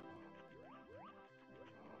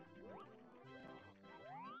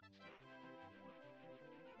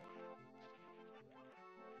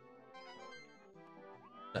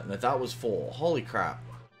 No, that was 4. Holy crap.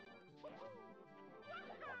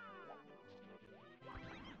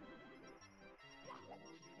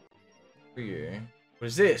 For you. What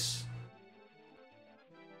is this?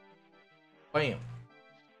 Bam.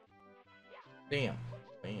 Bam.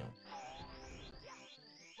 Bam.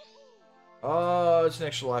 Oh, it's an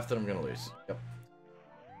extra life that I'm gonna lose. Yep.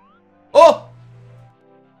 Oh!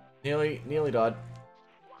 Nearly died.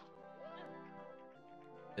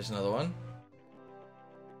 There's another one.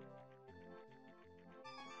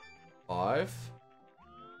 5.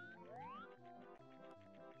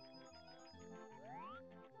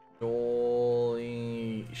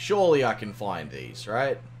 Surely I can find these,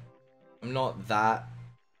 right? I'm not that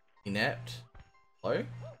inept. Hello?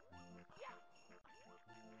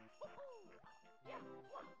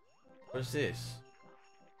 What is this?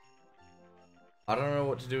 I don't know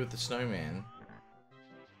what to do with the snowman.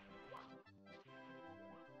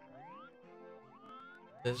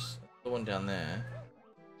 There's the one down there.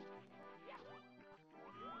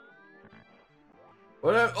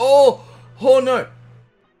 What? Oh! Oh no!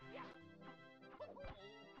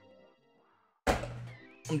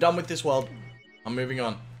 I'm done with this world. I'm moving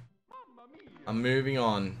on. I'm moving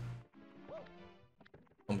on.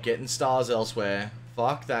 I'm getting stars elsewhere.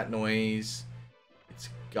 Fuck that noise. It's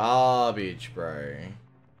garbage, bro.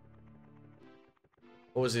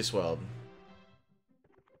 What was this world?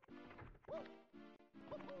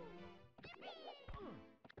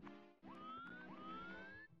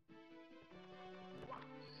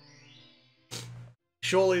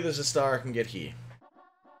 Surely there's a star I can get here.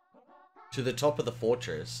 To the top of the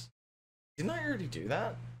fortress. Didn't I already do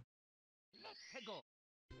that?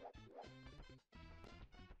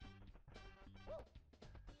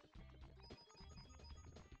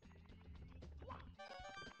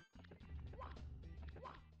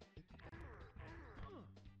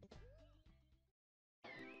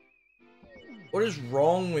 What is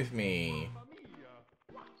wrong with me?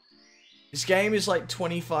 This game is like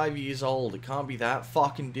 25 years old. It can't be that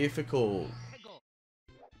fucking difficult.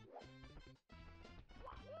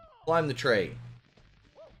 Climb the tree.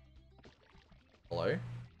 Hello?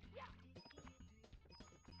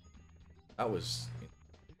 That was...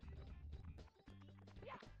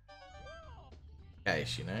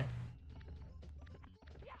 case, you know?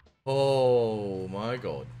 Oh my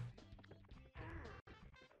god.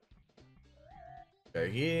 Go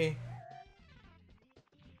here.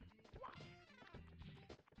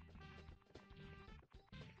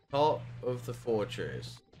 Top of the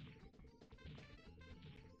fortress.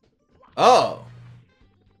 Oh!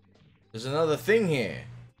 There's another thing here.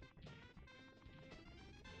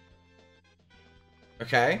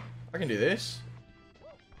 Okay, I can do this.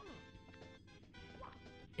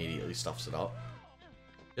 Immediately stuffs it up.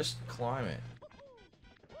 Just climb it.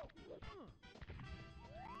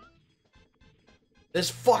 There's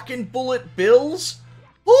fucking bullet bills?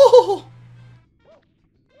 Oh!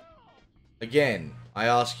 Again, I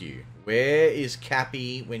ask you, where is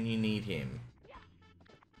Cappy when you need him?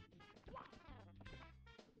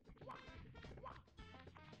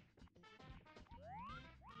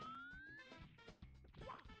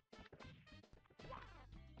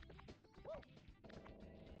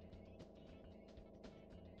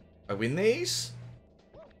 I win these?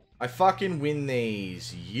 I fucking win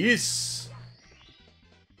these. Yes!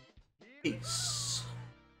 Yes.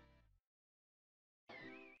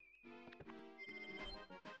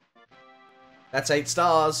 That's 8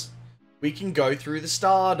 stars. We can go through the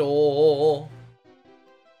star door.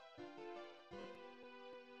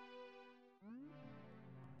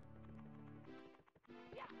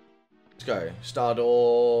 Let's go. Star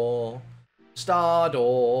door. Star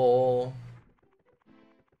door.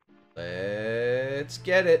 Let's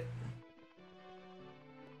get it.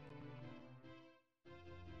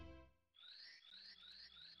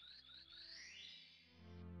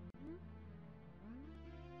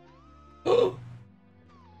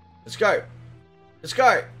 Let's go. Let's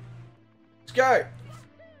go. Let's go.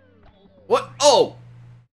 What? Oh.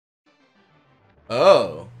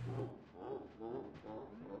 Oh.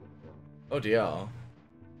 Oh dear.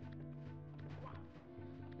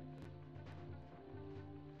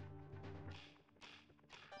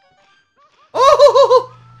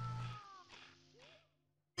 Oh!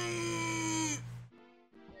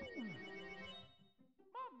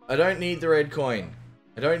 I don't need the red coin.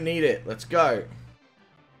 I don't need it. Let's go.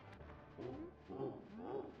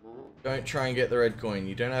 Don't try and get the red coin.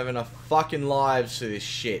 You don't have enough fucking lives for this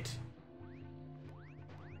shit.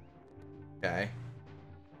 Okay.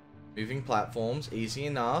 Moving platforms. Easy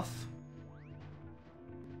enough.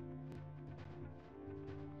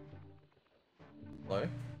 Hello?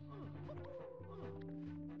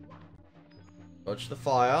 Dodge the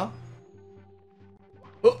fire.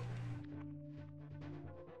 Oh.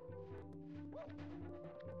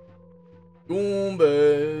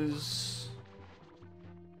 Goombas.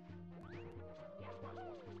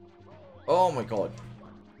 Oh my god.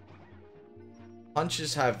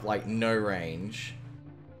 Punches have like no range.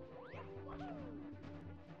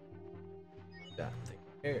 That thing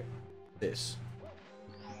here. This.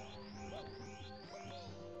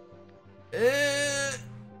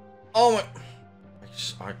 Oh my.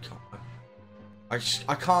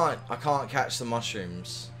 I can't catch the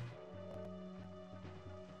mushrooms.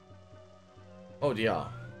 Oh dear.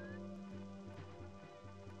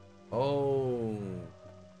 Oh.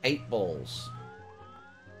 8 balls.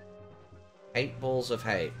 8 balls of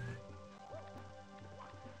hate.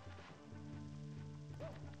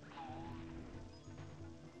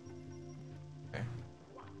 Okay.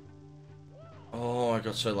 Oh, I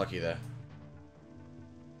got so lucky there.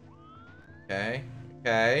 Okay.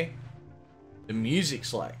 Okay. The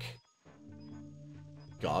music's like...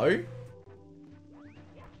 Go?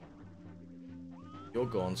 Your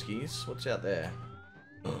Gonskis. What's out there?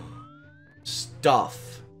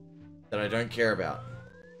 Stuff that I don't care about.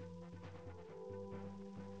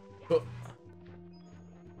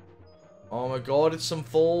 Oh my god, it's some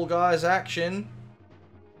Fall Guys action.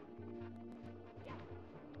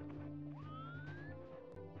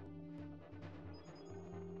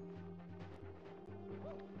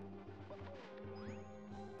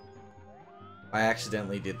 I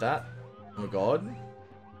accidentally did that. Oh my god.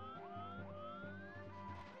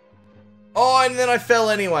 Oh, and then I fell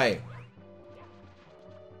anyway.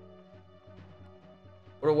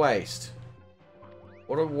 What a waste.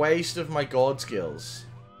 What a waste of my god skills.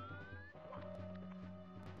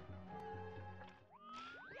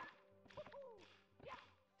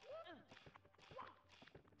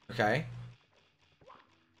 Okay.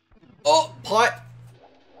 Oh, pipe.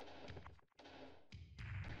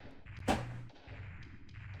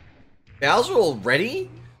 Bowser already?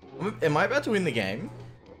 Am I about to win the game?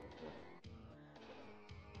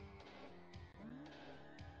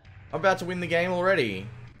 I'm about to win the game already.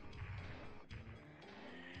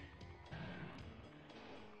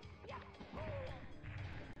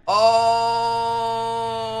 Oh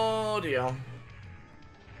dear.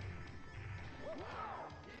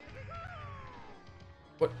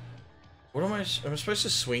 What? What am I supposed to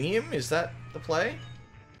swing him? Is that the play?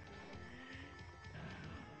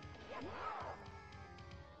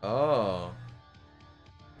 Oh.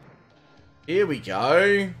 Here we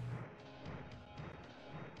go.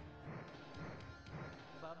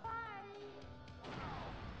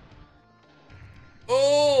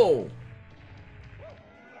 Oh!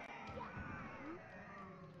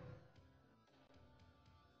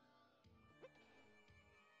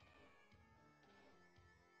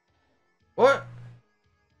 What?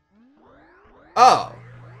 Oh.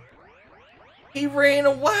 He ran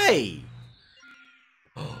away.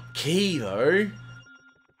 Key, though.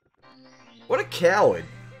 What a coward.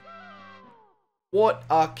 What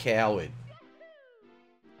a coward.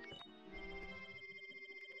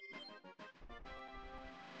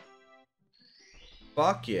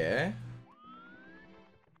 Fuck yeah.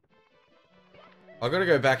 I gotta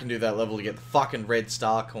go back and do that level to get the fucking red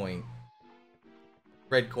star coin.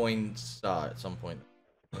 Red coin star at some point.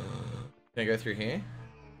 Can I go through here?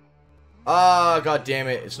 Ah, god damn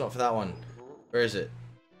it. It's not for that one. Where is it?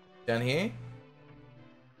 Down here?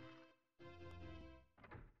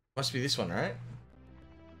 Must be this one, right?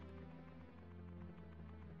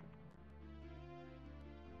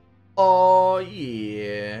 Oh,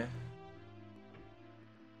 yeah.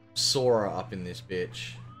 Sora up in this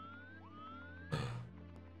bitch.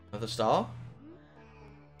 Another star?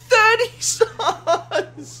 30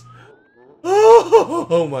 stars!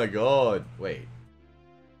 Oh my god. Wait.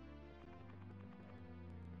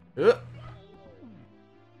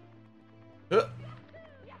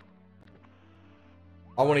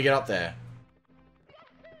 I want to get up there.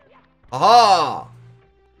 Aha!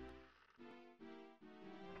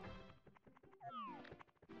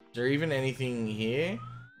 Is there even anything here?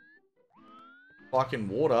 Fucking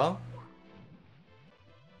water.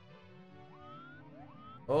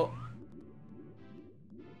 Oh.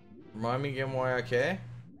 Remind me again why I care.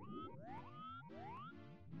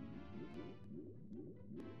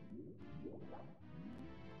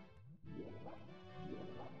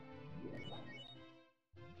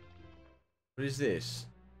 What is this?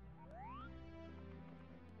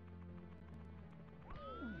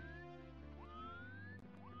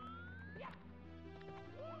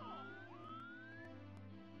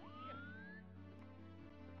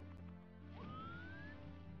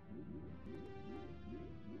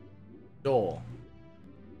 Door.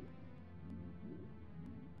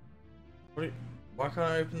 Why can't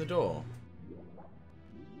I open the door?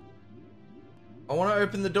 I want to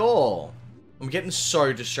open the door. I'm getting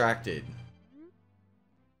so distracted.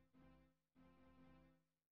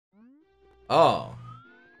 Oh.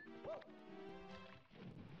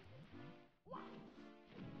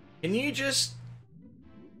 Can you just...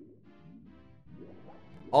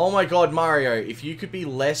 Oh my god, Mario, if you could be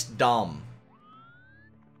less dumb.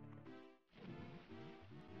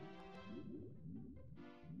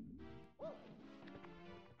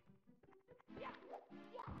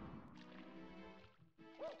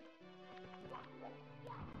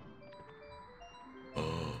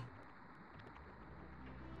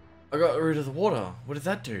 I got rid of the water. What did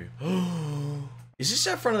that do? Is this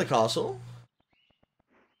out front of the castle?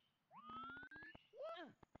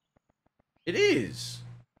 It is.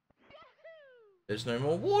 There's no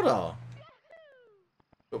more water.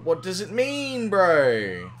 But what does it mean,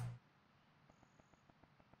 bro?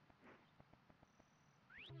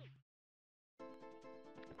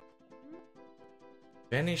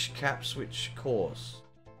 Vanish cap switch course.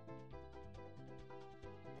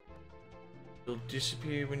 It'll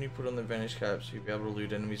disappear when you put on the vanish cap, so you'll be able to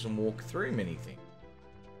loot enemies and walk through many things.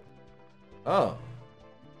 Oh.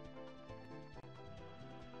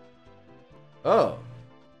 Oh.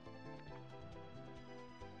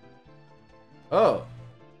 Oh.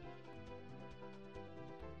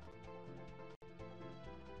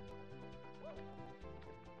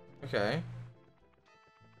 Okay.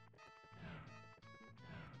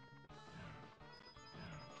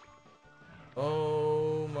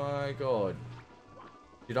 Oh my god.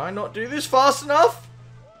 Did I not do this fast enough?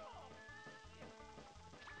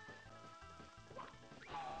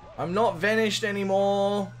 I'm not vanished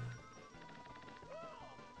anymore.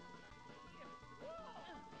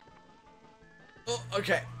 Oh,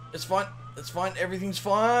 okay. It's fine. It's fine. Everything's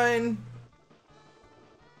fine.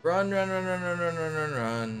 Run, run, run, run, run, run, run, run,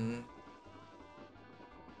 run.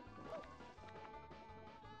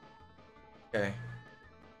 Okay.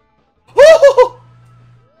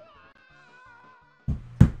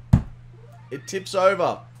 It tips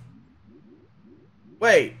over.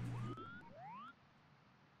 Wait.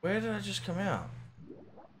 Where did I just come out?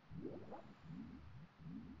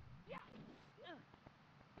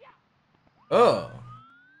 Oh.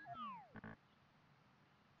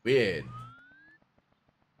 Weird.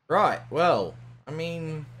 Right, well, I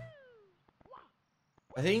mean...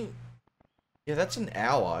 I think... Yeah, that's an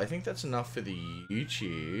hour. I think that's enough for the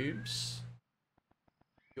YouTubes.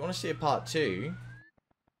 If you want to see a part 2,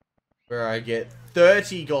 where I get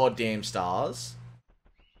 30 goddamn stars.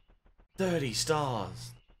 30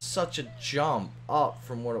 stars. Such a jump up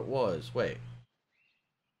from what it was. Wait.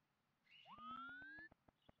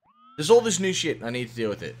 There's all this new shit. I need to deal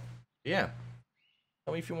with it. Yeah.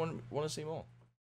 Tell me if you want to see more.